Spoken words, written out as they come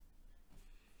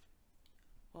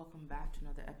Welcome back to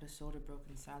another episode of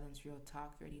Broken Silence Real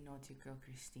Talk. You already know it's your girl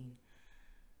Christine.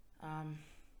 Um,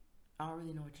 I don't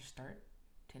really know where to start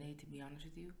today, to be honest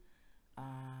with you.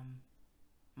 Um,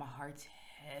 my heart's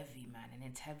heavy, man, and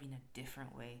it's heavy in a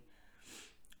different way.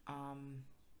 Um,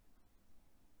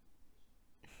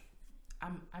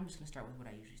 I'm just gonna start with what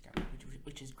I usually start with,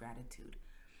 which is gratitude.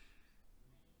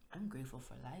 I'm grateful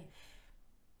for life.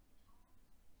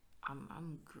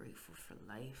 I'm grateful for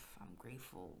life. I'm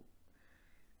grateful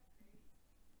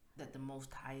that the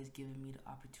Most High has given me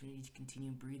the opportunity to continue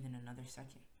breathing another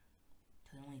second.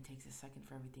 Because it only takes a second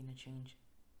for everything to change.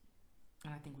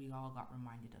 And I think we all got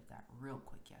reminded of that real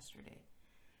quick yesterday.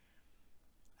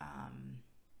 Um,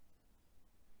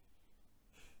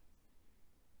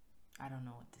 I don't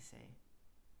know what to say.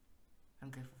 I'm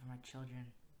grateful for my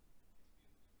children.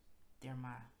 They're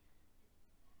my.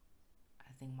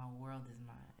 I think my world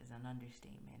is an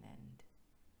understatement, and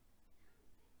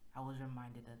I was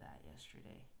reminded of that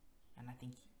yesterday, and I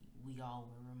think we all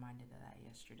were reminded of that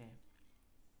yesterday.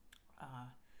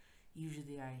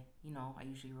 Usually I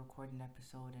usually record an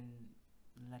episode and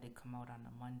let it come out on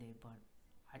a Monday, but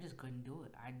I just couldn't do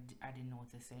it. I didn't know what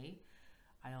to say.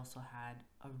 I also had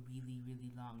a really,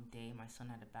 really long day. My son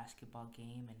had a basketball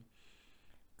game and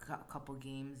a couple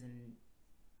games, and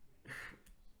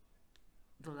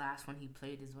the last one he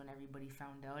played is when everybody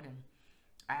found out, and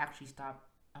I actually stopped.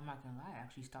 I'm not gonna lie, I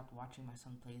actually stopped watching my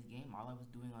son play his game. All I was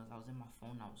doing was I was in my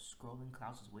phone, I was scrolling because I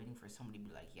was just waiting for somebody to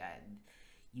be like, yeah,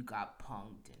 you got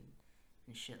punked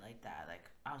and shit like that. Like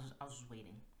I was just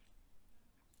waiting.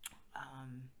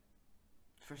 Um,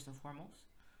 First and foremost,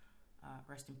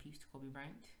 rest in peace to Kobe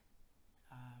Bryant.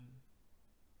 Um,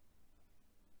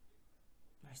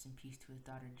 Rest in peace to his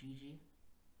daughter Gigi,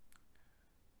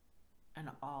 and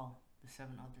all the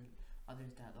seven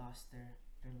others that lost their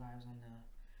lives on the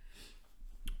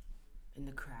in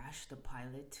the crash. The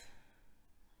pilot,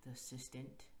 the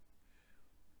assistant,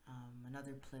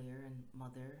 another player and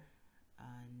mother,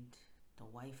 and the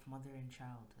wife, mother, and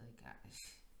child. Like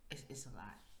it's a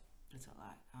lot. It's a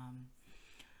lot.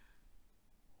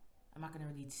 I'm not gonna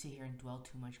really sit here and dwell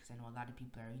too much because I know a lot of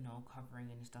people are covering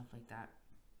it and stuff like that.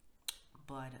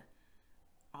 But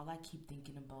all I keep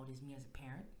thinking about is me as a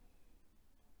parent.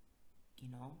 You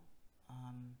know,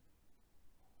 um,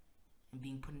 and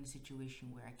being put in a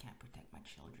situation where I can't protect my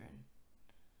children.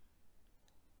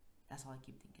 That's all I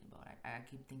keep thinking about. I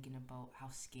keep thinking about how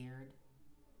scared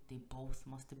they both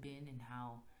must have been and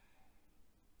how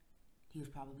he was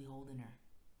probably holding her.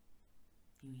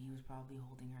 He was probably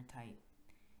holding her tight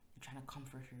and trying to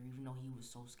comfort her even though he was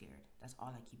so scared. That's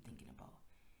all I keep thinking about.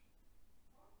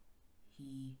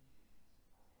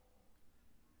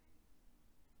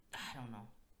 I don't know.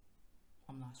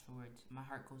 I'm lost for words. My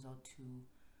heart goes out to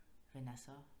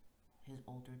Vanessa, his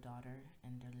older daughter,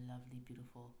 and their lovely,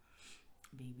 beautiful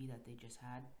baby that they just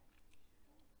had.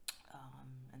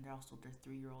 And they're also their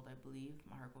 3-year-old, I believe.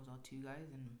 My heart goes out to you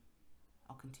guys, and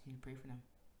I'll continue to pray for them.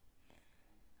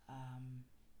 Um,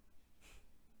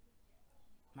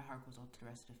 my heart goes out to the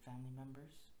rest of the family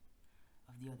members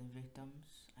of the other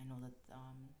victims. I know that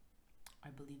I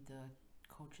believe the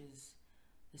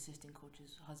assistant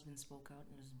coach's husband spoke out,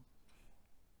 and it was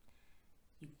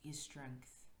his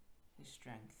strength,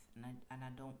 and I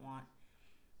don't want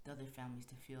the other families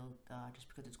to feel just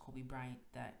because it's Kobe Bryant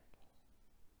that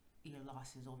your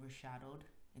loss is overshadowed.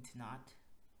 It's not.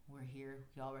 We're here.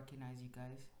 We all recognize you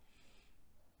guys.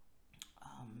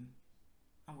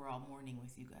 And we're all mourning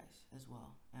with you guys as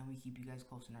well. And we keep you guys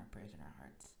close in our prayers and our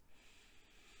hearts.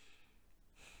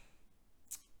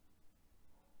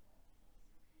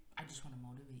 I just want to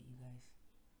motivate you guys.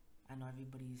 I know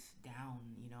everybody's down,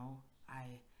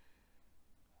 I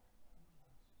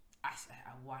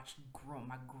watched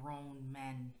my grown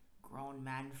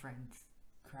man friends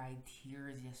cry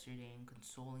tears yesterday and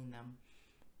consoling them,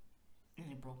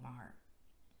 and it broke my heart.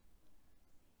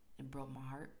 It broke my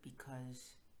heart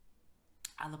because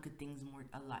I look at things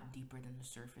a lot deeper than the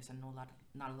surface. I know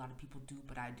not a lot of people do,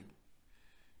 but I do.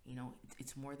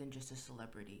 It's more than just a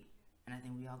celebrity, and I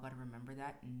think we all got to remember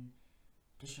that, and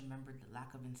just remember the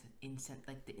lack of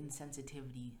the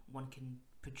insensitivity one can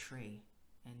portray,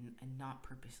 and not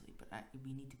purposely, but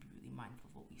we need to be really mindful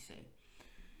of what we say.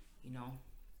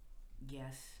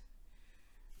 Yes,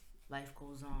 life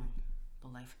goes on,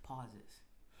 but life pauses.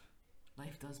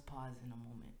 Life does pause in a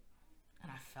moment,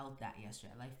 and I felt that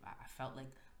yesterday. I felt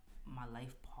like my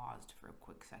life paused for a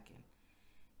quick second.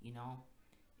 You know,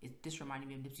 this reminded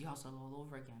me of Nipsey Hussle all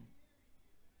over again.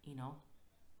 You know,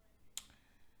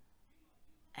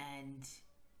 and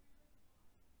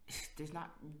there's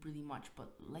not really much,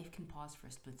 but life can pause for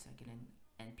a split second,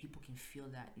 and people can feel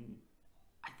that. And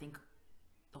I think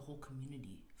the whole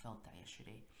community felt that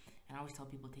yesterday. And I always tell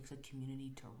people it takes a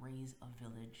community to raise a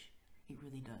village. It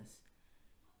really does.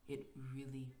 It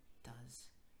really does.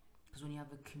 Because when you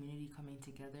have a community coming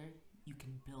together, you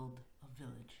can build a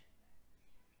village.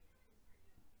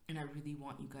 And I really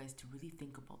want you guys to really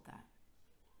think about that.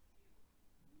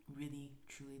 Really,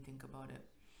 truly think about it.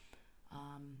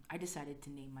 I decided to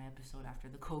name my episode after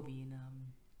the Kobe and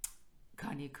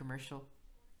Kanye commercial.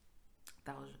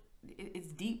 That was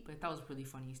it's deep, but that was really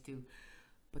funny too.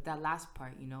 But that last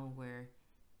part, where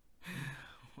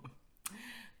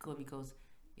Kobe goes,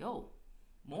 "Yo,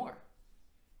 more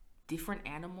different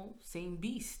animal, same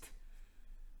beast,"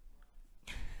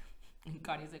 and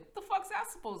Kanye's like, "What the fuck's that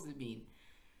supposed to mean?"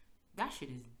 That shit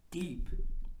is deep.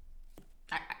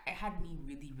 It had me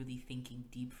really, really thinking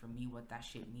deep for me what that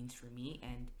shit means for me,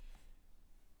 and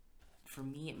for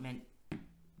me it meant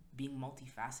being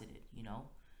multifaceted,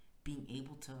 being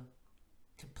able to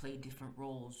play different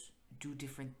roles, do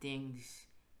different things,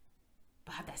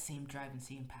 but have that same drive and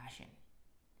same passion.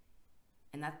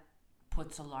 And that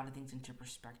puts a lot of things into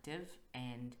perspective,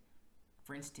 and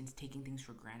for instance, taking things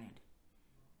for granted.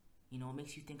 It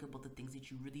makes you think about the things that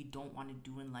you really don't want to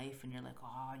do in life, and you're like,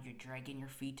 oh, you're dragging your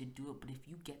feet to do it. But if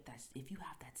you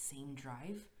have that same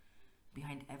drive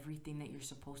behind everything that you're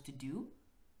supposed to do,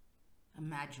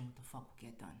 imagine what the fuck will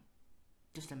get done.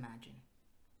 Just imagine.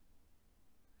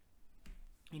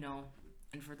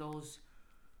 And for those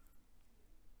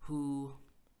who,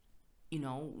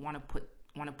 want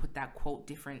to put that quote,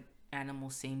 different animal,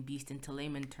 same beast, into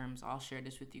layman terms, I'll share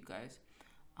this with you guys.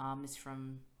 It's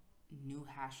from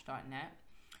newhash.net.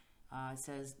 It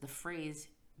says the phrase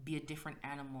 "be a different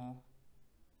animal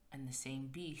and the same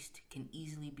beast" can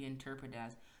easily be interpreted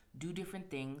as do different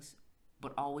things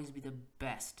but always be the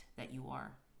best that you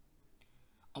are.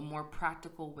 A more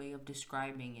practical way of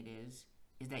describing it is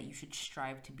that you should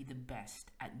strive to be the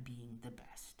best at being the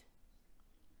best.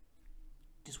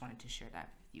 Just wanted to share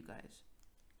that with you guys.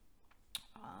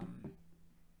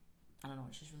 I don't know,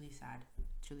 it's just really sad.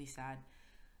 It's really sad.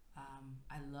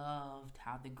 I loved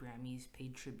how the Grammys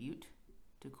paid tribute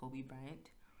to Kobe Bryant.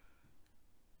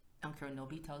 I don't care what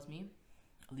nobody tells me.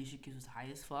 Alicia Keys was high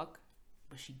as fuck,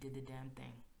 but she did the damn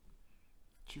thing.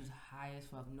 She was high as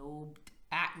fuck. No,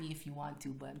 at me if you want to,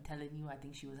 but I'm telling you, I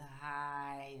think she was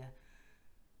high.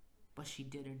 But she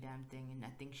did her damn thing, and I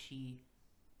think she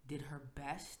did her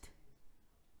best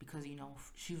because,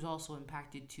 she was also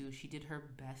impacted too. She did her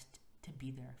best to be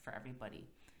there for everybody.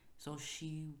 So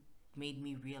she made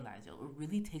me realize it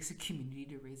really takes a community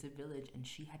to raise a village, and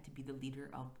she had to be the leader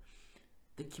of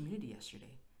the community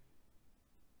yesterday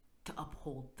to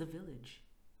uphold the village,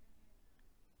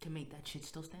 to make that shit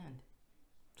still stand.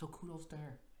 So kudos to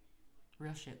her.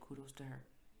 Real shit, kudos to her.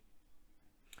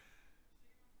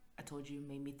 I told you, it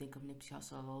made me think of Nipsey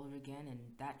Hussle all over again, and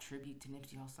that tribute to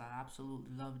Nipsey Hussle, I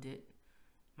absolutely loved it.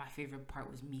 My favorite part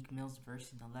was Meek Mill's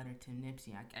verse in the letter to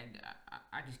Nipsey.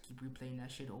 I just keep replaying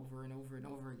that shit over and over and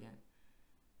over again.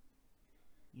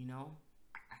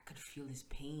 I could feel his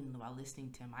pain while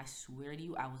listening to him. I swear to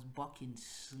you, I was bucking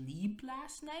sleep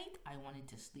last night. I wanted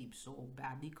to sleep so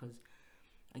badly because,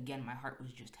 again, my heart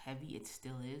was just heavy. It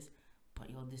still is. But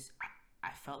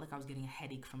I felt like I was getting a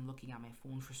headache from looking at my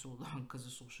phone for so long because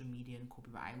of social media and Kobe.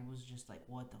 I was just like,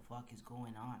 what the fuck is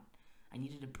going on? I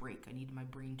needed a break. I needed my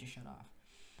brain to shut off.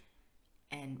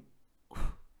 And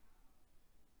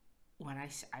when I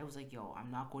was like, yo,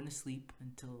 I'm not going to sleep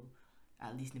until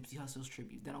at least Nipsey Hussle's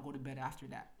tribute. Then I'll go to bed after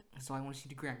that. So I want to see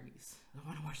the Grammys. I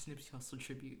want to watch Nipsey Hussle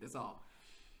tribute. That's all.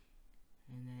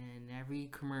 And then every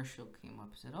commercial came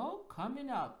up and said, oh, coming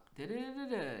up.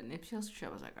 Nipsey Hussle tribute.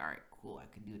 I was like, all right, cool. I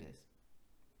can do this.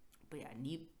 But yeah,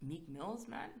 Meek Mill's,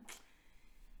 man.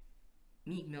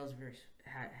 Meek Mill's verse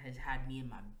has had me in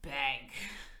my bag.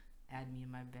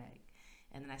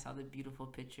 And then I saw the beautiful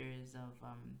pictures of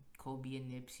Kobe and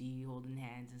Nipsey holding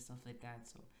hands and stuff like that.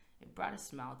 So it brought a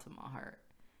smile to my heart.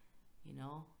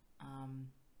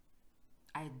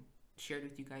 I shared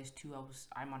with you guys too.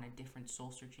 I'm on a different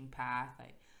soul searching path.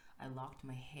 I locked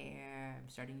my hair. I'm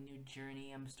starting a new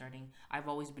journey. I've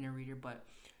always been a reader, but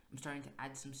I'm starting to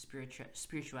add some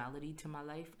spirituality to my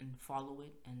life and follow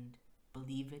it and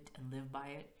believe it and live by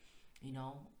it.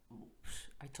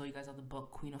 I told you guys about the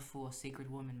book Queen of Fu, A Sacred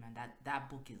Woman, man. That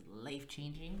book is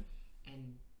life-changing.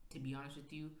 And to be honest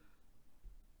with you,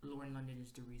 Lauren London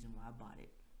is the reason why I bought it.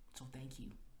 So thank you.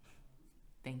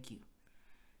 Thank you.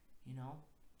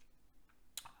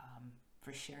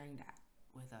 For sharing that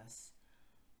with us.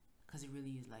 Because it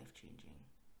really is life-changing.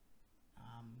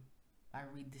 I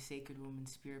read the Sacred Woman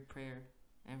Spirit Prayer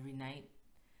every night.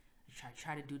 I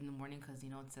try to do it in the morning because,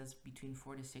 it says between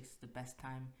 4 to 6 is the best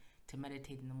time to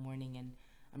meditate in the morning. And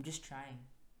I'm just trying.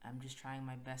 I'm just trying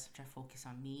my best to try to focus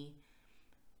on me,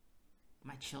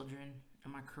 my children,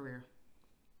 and my career.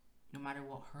 No matter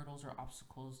what hurdles or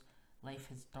obstacles life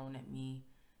has thrown at me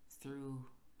through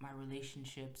my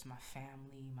relationships, my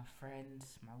family, my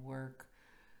friends, my work,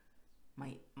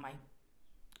 my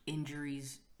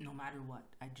injuries, no matter what,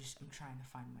 I'm trying to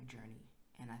find my journey.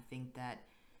 And I think that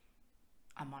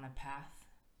I'm on a path,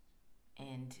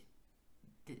 and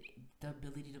the, the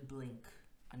ability to blink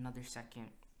another second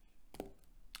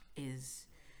is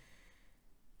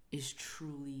is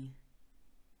truly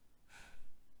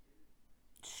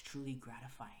it's truly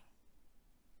gratifying.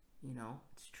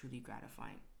 It's truly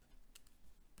gratifying.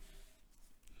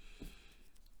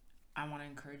 I want to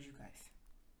encourage you guys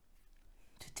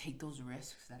to take those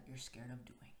risks that you're scared of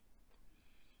doing.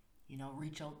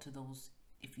 Reach out to those.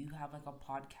 If you have like a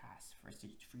podcast, for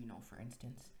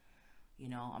instance, I'm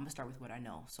gonna start with what I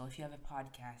know. So if you have a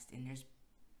podcast and there's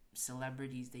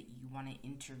celebrities that you want to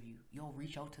interview,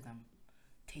 reach out to them.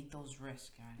 Take those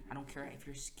risks, man. I don't care if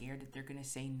you're scared that they're gonna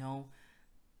say no.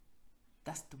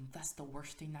 That's the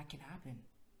worst thing that can happen,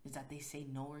 is that they say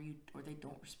no, or they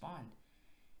don't respond.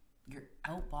 Your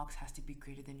outbox has to be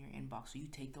greater than your inbox, so you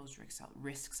take those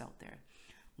risks out there.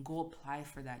 Go apply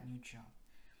for that new job.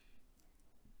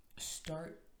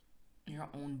 Start your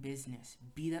own business.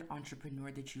 Be that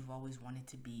entrepreneur that you've always wanted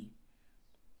to be.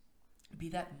 Be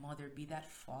that mother, be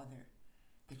that father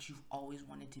that you've always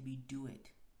wanted to be. Do it.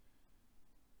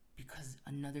 Because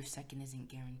another second isn't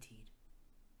guaranteed.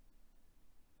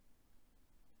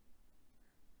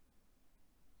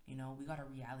 We got a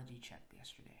reality check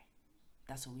yesterday.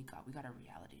 That's what we got. We got a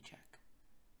reality check.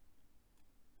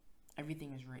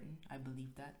 Everything is written. I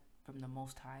believe that from the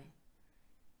Most High.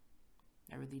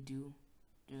 I really do.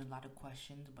 There's a lot of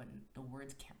questions, but the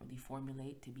words can't really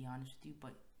formulate, to be honest with you.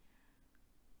 But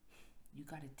you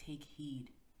got to take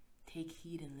heed. Take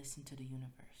heed and listen to the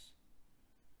universe.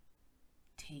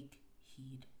 Take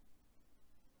heed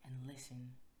and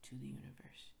listen to the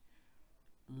universe.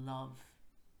 Love,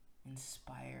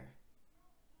 inspire,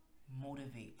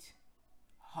 motivate,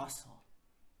 hustle,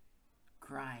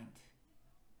 grind,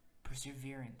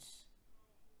 perseverance,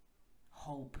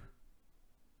 hope.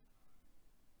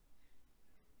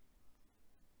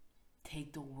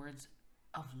 Take the words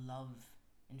of love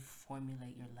and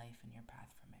formulate your life and your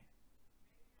path from it.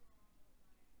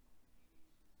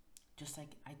 Just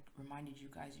like I reminded you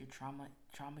guys, your trauma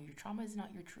is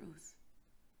not your truth.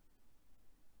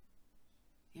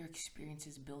 Your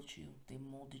experiences built you, they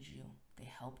molded you, they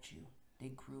helped you, they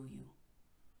grew you.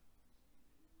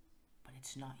 But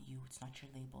it's not you, it's not your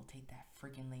label. Take that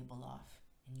friggin' label off,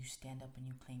 and you stand up and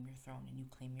you claim your throne, and you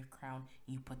claim your crown,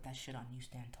 and you put that shit on, you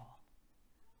stand tall.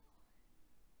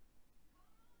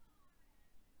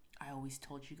 I always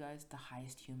told you guys the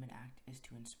highest human act is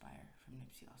to inspire, from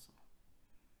Nipsey Hussle.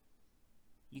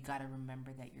 You gotta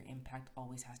remember that your impact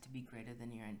always has to be greater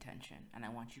than your intention. And I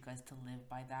want you guys to live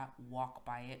by that, walk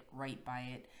by it, write by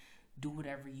it, do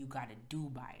whatever you gotta do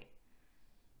by it.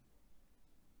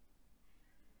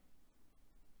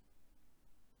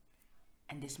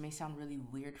 And this may sound really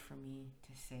weird for me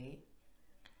to say,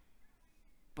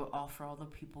 but for all the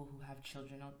people who have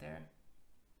children out there,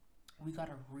 we got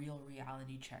a real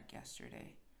reality check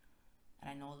yesterday. And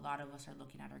I know a lot of us are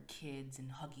looking at our kids and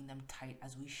hugging them tight,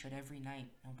 as we should every night.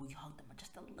 And we hugged them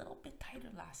just a little bit tighter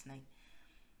last night.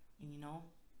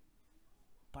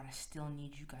 But I still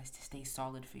need you guys to stay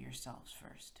solid for yourselves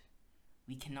first.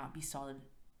 We cannot be solid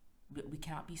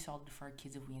for our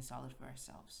kids if we ain't solid for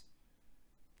ourselves.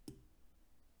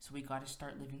 So we gotta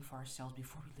start living for ourselves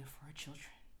before we live for our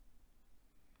children.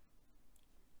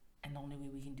 And the only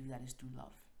way we can do that is through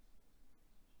love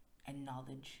and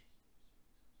knowledge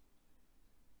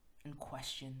and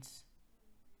questions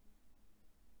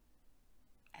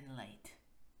and light.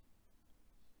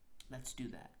 Let's do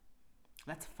that.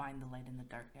 Let's find the light in the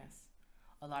darkness.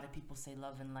 A lot of people say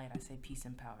love and light. I say peace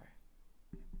and power.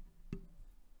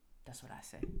 That's what I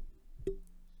say.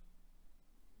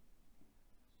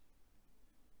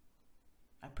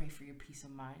 I pray for your peace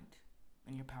of mind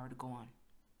and your power to go on.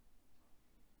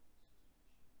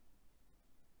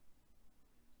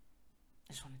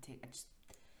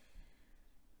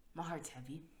 My heart's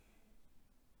heavy.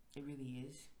 It really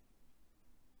is.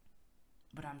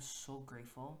 But I'm so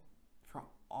grateful for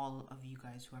all of you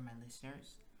guys who are my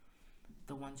listeners.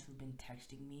 The ones who've been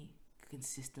texting me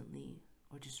consistently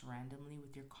or just randomly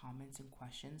with your comments and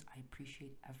questions. I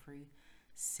appreciate every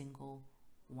single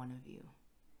one of you.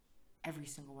 Every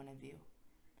single one of you.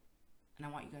 And I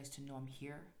want you guys to know I'm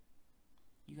here.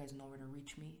 You guys know where to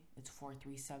reach me. It's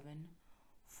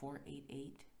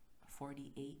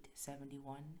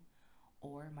 437-488-4871.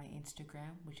 or my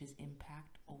Instagram, which is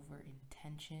Impact Over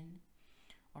Intention,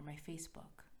 or my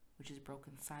Facebook, which is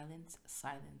Broken Silence.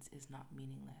 Silence is not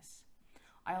meaningless.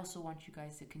 I also want you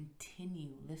guys to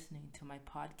continue listening to my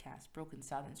podcast, Broken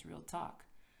Silence Real Talk,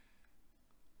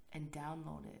 and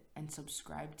download it and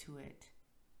subscribe to it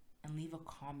and leave a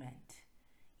comment.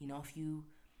 If you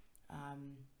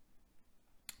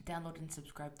download and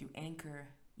subscribe through Anchor,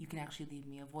 you can actually leave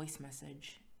me a voice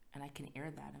message and I can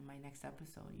air that in my next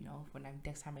episode. When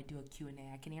next time I do a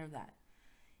Q&A, I can air that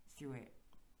through it.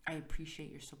 I appreciate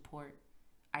your support.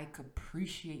 I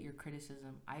appreciate your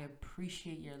criticism. I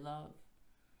appreciate your love.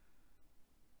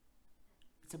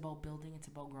 It's about building. It's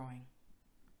about growing.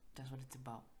 That's what it's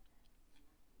about.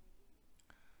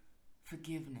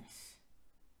 Forgiveness.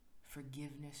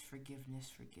 Forgiveness, forgiveness,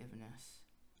 forgiveness.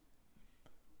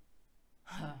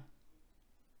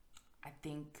 I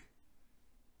think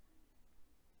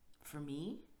for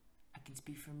me, I can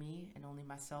speak for me and only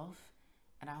myself,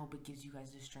 and I hope it gives you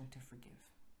guys the strength to forgive.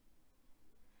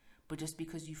 But just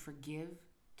because you forgive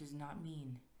does not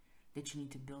mean that you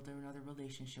need to build another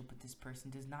relationship with this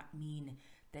person. Does not mean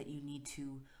that you need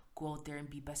to go out there and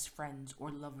be best friends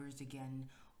or lovers again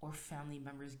or family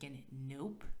members again.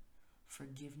 Nope.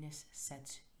 Forgiveness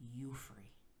sets you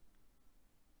free.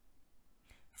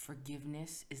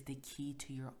 Forgiveness is the key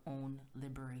to your own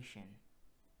liberation.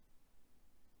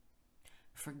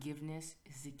 Forgiveness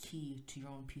is the key to your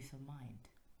own peace of mind.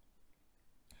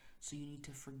 So you need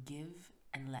to forgive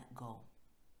and let go.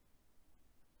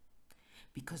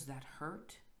 Because that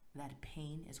hurt, that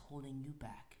pain is holding you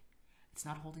back. It's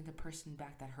not holding the person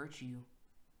back that hurt you.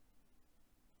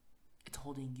 It's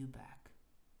holding you back.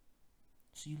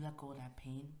 So you let go of that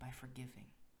pain by forgiving.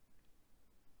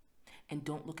 And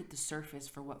don't look at the surface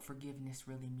for what forgiveness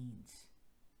really means.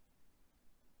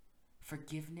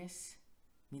 Forgiveness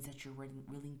means that you're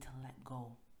willing to let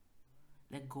go.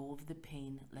 Let go of the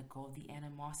pain, let go of the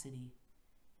animosity,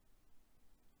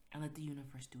 and let the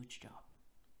universe do its job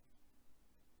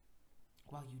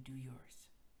while you do yours.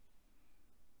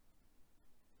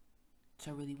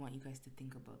 So I really want you guys to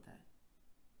think about that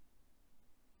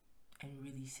and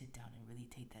really sit down and really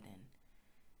take that in.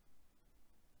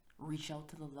 Reach out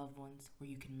to the loved ones where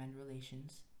you can mend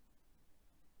relations.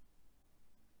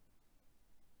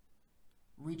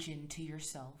 Reach into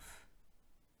yourself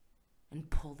and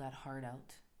pull that heart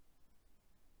out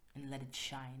and let it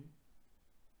shine.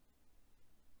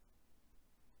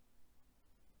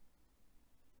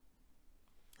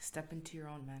 Step into your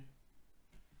own, man.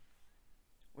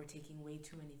 We're taking way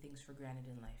too many things for granted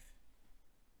in life.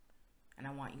 And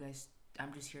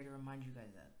I'm just here to remind you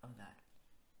guys of that.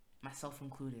 Myself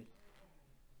included.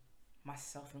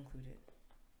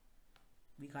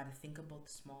 We got to think about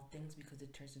the small things because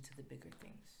it turns into the bigger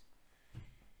things.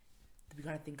 We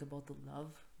got to think about the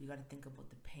love. We got to think about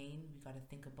the pain. We got to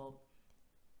think about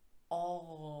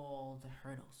all the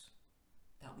hurdles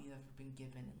that we've ever been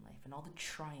given in life and all the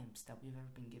triumphs that we've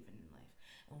ever been given in life.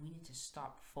 And we need to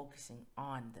stop focusing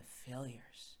on the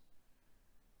failures.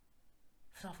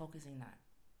 Stop focusing on that.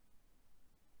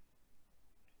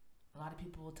 A lot of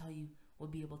people will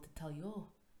be able to tell you,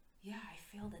 oh, yeah, I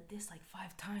failed at this like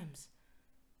 5 times.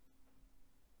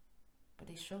 But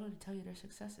they struggle to tell you their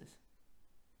successes.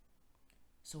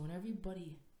 So I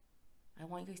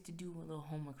want you guys to do a little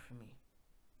homework for me.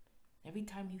 Every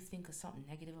time you think of something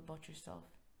negative about yourself,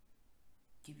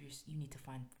 you need to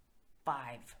find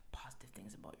 5 positive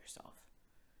things about yourself.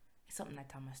 It's something I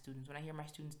tell my students. When I hear my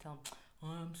students tell them, oh,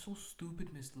 I'm so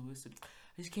stupid, Miss Lewis.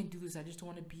 I just can't do this. I just don't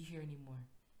want to be here anymore.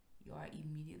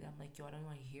 I'm like, I don't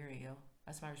want to hear it, yo.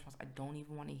 That's my response. I don't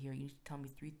even want to hear it. You need to tell me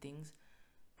 3 things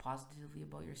positively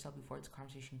about yourself before this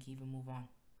conversation can even move on.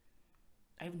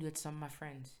 I even do it to some of my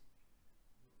friends.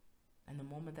 And the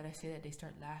moment that I say that, they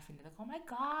start laughing. They're like, oh my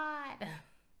God.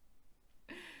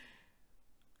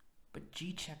 But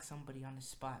G-check somebody on the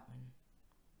spot, man.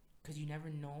 Because you never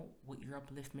know what your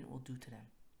upliftment will do to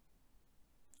them.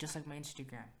 Just like my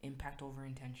Instagram, Impact Over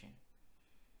Intention.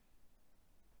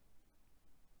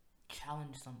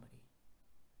 Challenge somebody.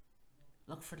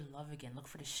 Look for the love again. Look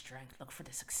for the strength. Look for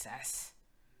the success.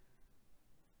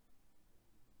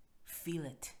 Feel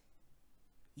it.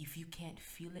 If you can't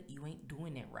feel it, you ain't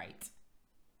doing it right.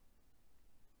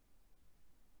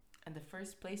 And the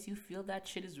first place you feel that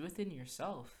shit is within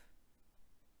yourself.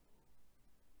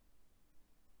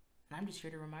 And I'm just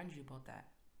here to remind you about that.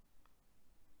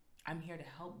 I'm here to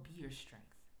help be your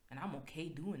strength. And I'm okay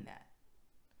doing that.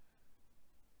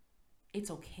 It's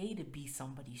okay to be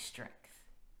somebody's strength.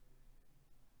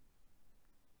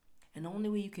 And the only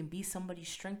way you can be somebody's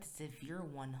strength is if you're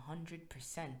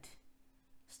 100%.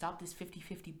 Stop this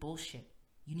 50-50 bullshit.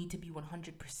 You need to be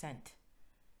 100%.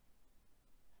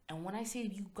 And when I say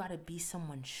you gotta be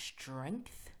someone's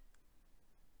strength,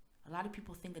 a lot of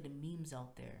people think of the memes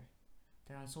out there.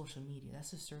 They're on social media.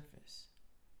 That's the surface.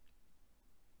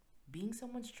 Being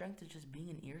someone's strength is just being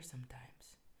an ear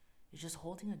sometimes. It's just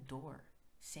holding a door,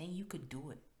 saying you could do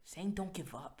it, saying don't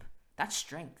give up. That's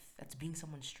strength. That's being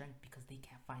someone's strength because they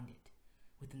can't find it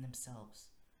within themselves.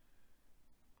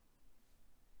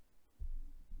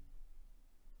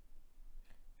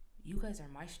 You guys are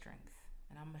my strength,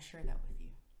 and I'm gonna share that with you.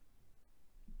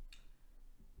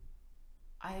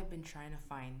 I have been trying to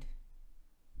find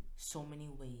so many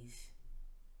ways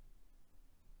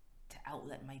to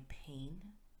outlet my pain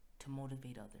to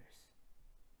motivate others.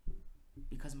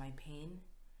 Because my pain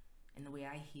and the way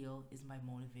I heal is by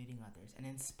motivating others and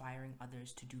inspiring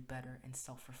others to do better and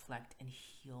self-reflect and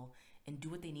heal and do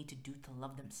what they need to do to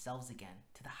love themselves again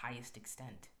to the highest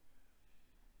extent.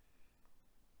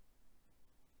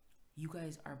 You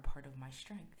guys are part of my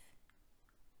strength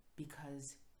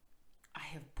because I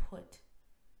have put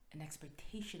an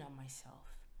expectation on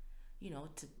myself,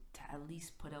 to at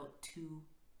least put out two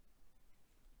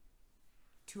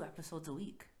episodes a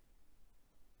week.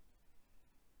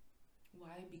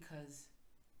 Why? Because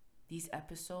these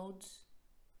episodes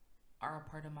are a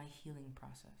part of my healing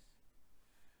process.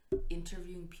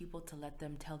 Interviewing people to let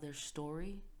them tell their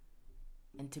story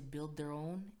and to build their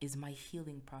own is my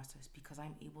healing process because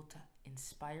I'm able to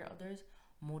inspire others,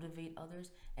 motivate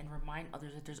others, and remind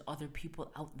others that there's other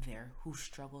people out there who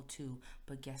struggle too.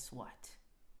 But guess what?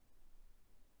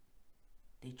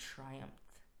 They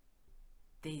triumphed.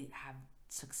 They have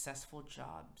successful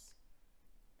jobs.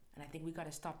 And I think we got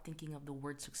to stop thinking of the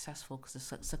word successful because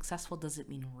successful doesn't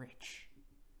mean rich.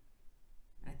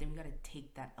 And I think we got to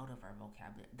take that out of our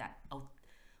vocabulary.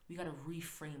 We got to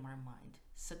reframe our mind.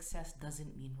 Success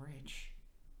doesn't mean rich.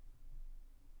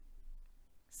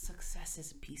 Success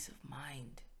is peace of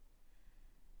mind.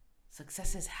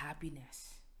 Success is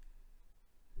happiness.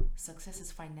 Success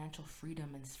is financial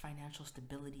freedom and financial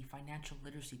stability, financial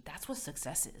literacy. That's what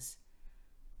success is.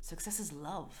 Success is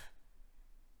love.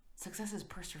 Success is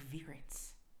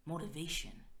perseverance,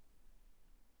 motivation.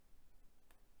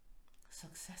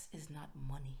 Success is not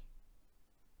money.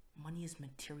 Money is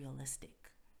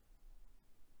materialistic.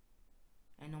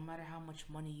 And no matter how much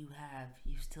money you have,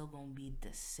 you still gonna be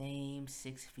the same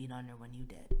 6 feet under when you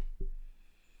dead.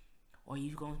 Or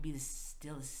you gonna be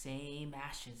still the same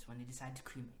ashes when they decide to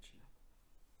cremate you.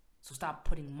 So stop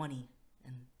putting money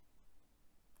and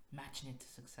matching it to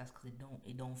success because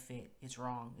it don't fit. It's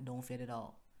wrong. It don't fit at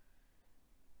all.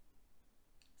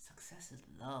 Success is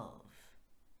love.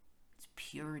 It's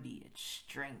purity. It's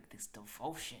strength. It's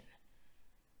devotion.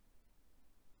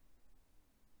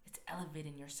 It's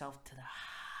elevating yourself to the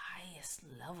highest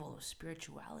level of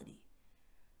spirituality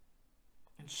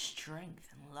and strength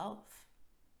and love.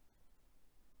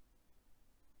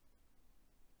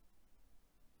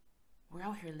 We're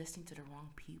out here listening to the wrong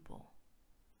people.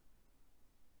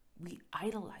 We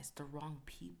idolize the wrong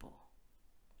people.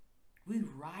 We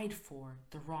ride for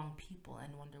the wrong people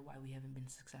and wonder why we haven't been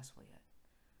successful yet.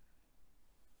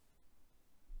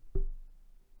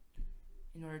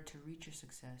 In order to reach your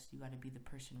success, you got to be the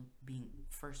person being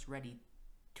first ready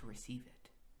to receive it.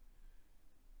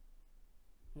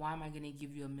 Why am I going to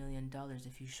give you $1 million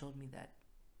if you showed me that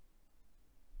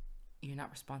you're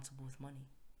not responsible with money?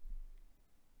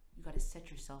 You got to set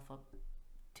yourself up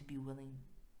to be willing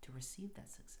to receive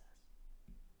that success.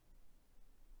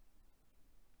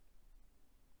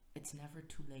 It's never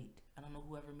too late. I don't know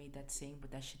whoever made that saying,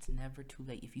 but that shit's never too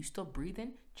late. If you still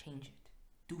breathing, change it.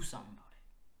 Do something about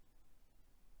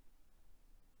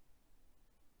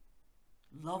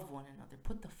it. Love one another.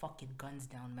 Put the fucking guns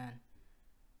down, man.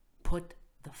 Put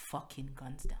the fucking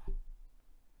guns down.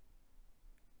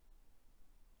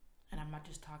 And I'm not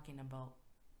just talking about...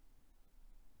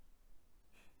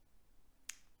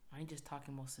 I ain't just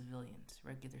talking about civilians,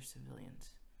 regular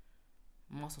civilians.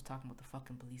 I'm also talking about the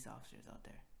fucking police officers out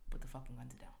there. Put the fucking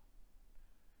guns down.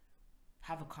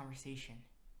 Have a conversation.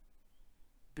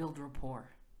 Build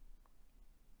rapport.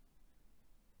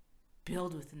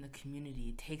 Build within the community.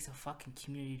 It takes a fucking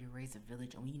community to raise a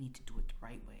village, and we need to do it the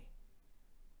right way.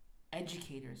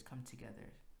 Educators come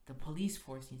together. The police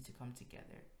force needs to come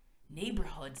together.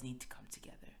 Neighborhoods need to come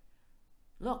together.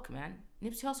 Look, man,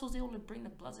 Nipsey Hussle was able to bring the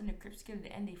Bloods and the Crips together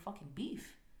to end a fucking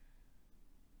beef.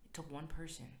 It took one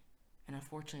person, and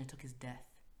unfortunately it took his death.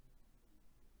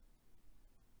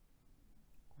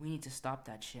 We need to stop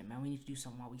that shit, man. We need to do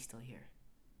something while we're still here.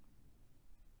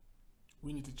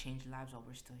 We need to change lives while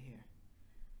we're still here.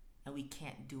 And we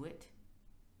can't do it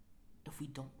if we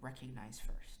don't recognize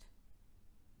first.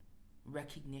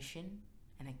 Recognition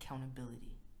and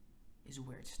accountability is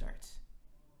where it starts.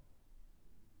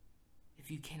 If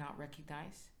you cannot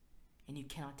recognize and you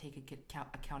cannot take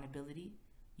accountability,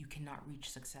 you cannot reach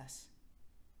success.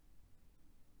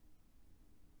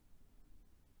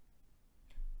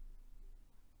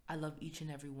 I love each and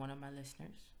every one of my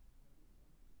listeners,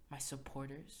 my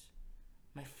supporters,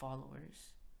 my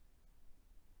followers.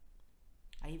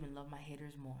 I even love my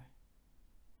haters more.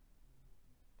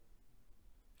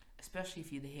 Especially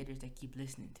if you're the haters that keep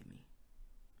listening to me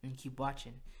and keep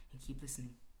watching and keep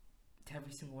listening to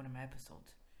every single one of my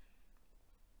episodes.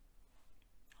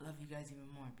 I love you guys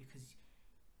even more because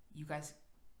you guys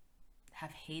have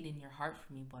hate in your heart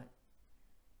for me, but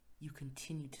you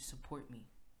continue to support me.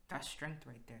 That's strength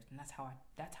right there, and that's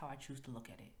how I choose to look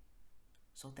at it.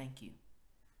 So thank you.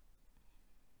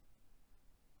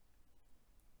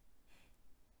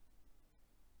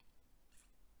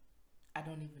 I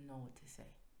don't even know what to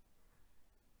say.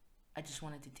 I just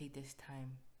wanted to take this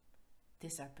time,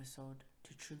 this episode,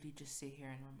 to truly just sit here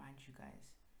and remind you guys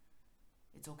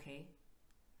it's okay.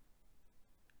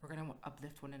 We're going to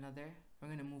uplift one another. We're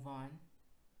going to move on.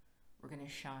 We're going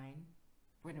to shine.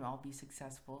 We're going to all be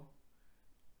successful.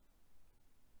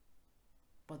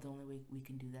 But the only way we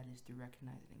can do that is through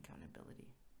recognizing accountability.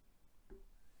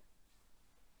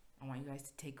 I want you guys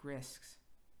to take risks.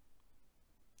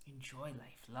 Enjoy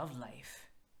life. Love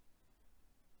life.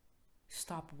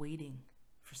 Stop waiting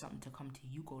for something to come to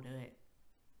you. Go to it.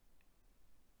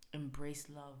 Embrace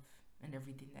love and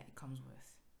everything that it comes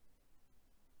with.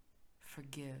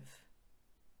 Forgive.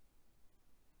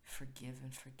 Forgive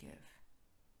and forgive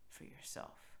for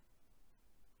yourself.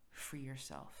 Free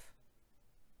yourself.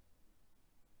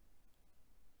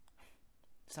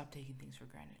 Stop taking things for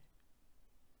granted.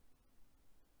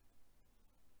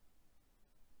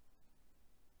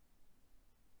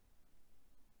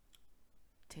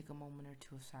 Take a moment or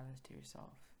two of silence to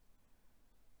yourself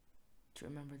to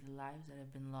remember the lives that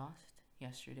have been lost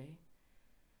yesterday,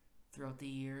 throughout the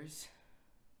years.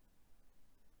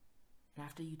 And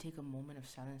after you take a moment of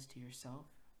silence to yourself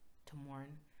to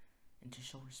mourn and to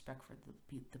show respect for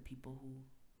the people who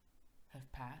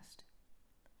have passed,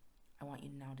 I want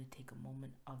you now to take a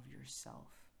moment of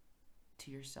yourself,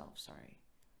 to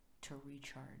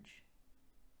recharge,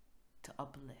 to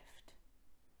uplift,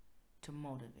 to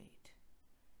motivate,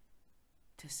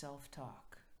 to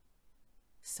self-talk,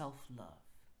 self-love,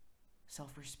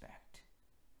 self-respect,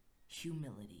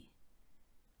 humility.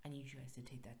 I need you guys to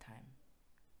take that time.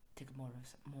 Take a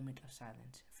moment of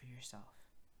silence for yourself.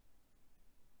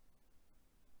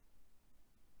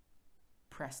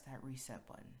 Press that reset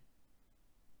button.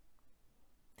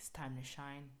 It's time to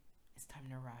shine. It's time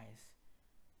to rise.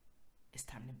 It's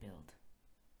time to build.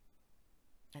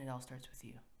 And it all starts with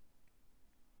you.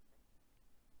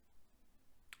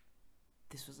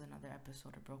 This was another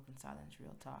episode of Broken Silence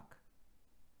Real Talk.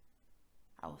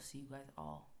 I will see you guys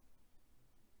all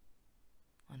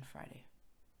on Friday.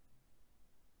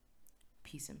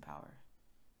 Peace and power.